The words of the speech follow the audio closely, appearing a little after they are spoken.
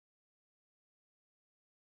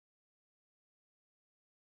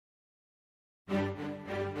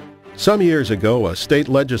Some years ago, a state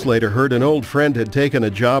legislator heard an old friend had taken a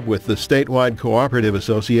job with the statewide Cooperative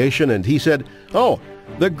Association, and he said, "Oh,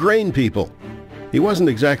 the grain people." He wasn't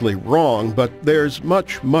exactly wrong, but there's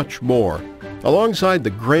much, much more. Alongside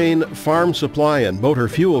the grain, farm supply, and motor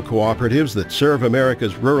fuel cooperatives that serve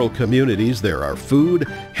America's rural communities, there are food,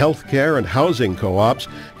 healthcare, and housing co-ops,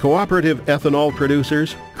 cooperative ethanol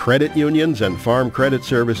producers, credit unions and farm credit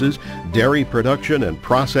services, dairy production and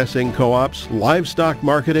processing co-ops, livestock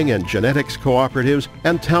marketing and genetics cooperatives,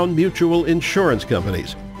 and town mutual insurance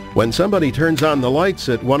companies. When somebody turns on the lights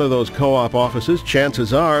at one of those co-op offices,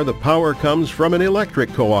 chances are the power comes from an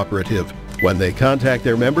electric cooperative. When they contact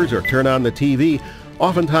their members or turn on the TV,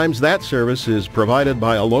 oftentimes that service is provided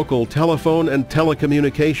by a local telephone and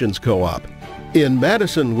telecommunications co-op. In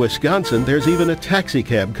Madison, Wisconsin, there's even a taxi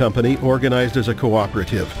cab company organized as a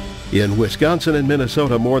cooperative. In Wisconsin and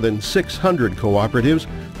Minnesota, more than 600 cooperatives,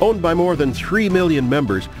 owned by more than 3 million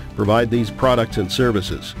members, provide these products and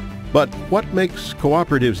services. But what makes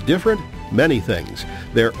cooperatives different? Many things.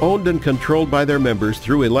 They're owned and controlled by their members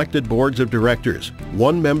through elected boards of directors.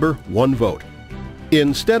 One member, one vote.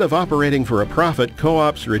 Instead of operating for a profit,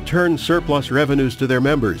 co-ops return surplus revenues to their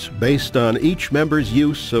members based on each member's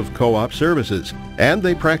use of co-op services. And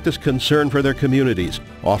they practice concern for their communities,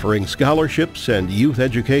 offering scholarships and youth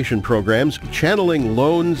education programs, channeling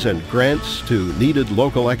loans and grants to needed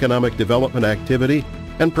local economic development activity,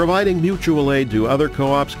 and providing mutual aid to other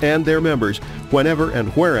co-ops and their members whenever and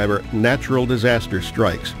wherever natural disaster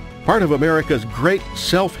strikes. Part of America's great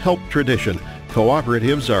self-help tradition,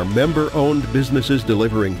 cooperatives are member-owned businesses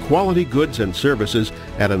delivering quality goods and services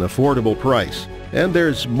at an affordable price. And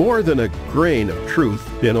there's more than a grain of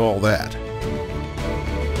truth in all that.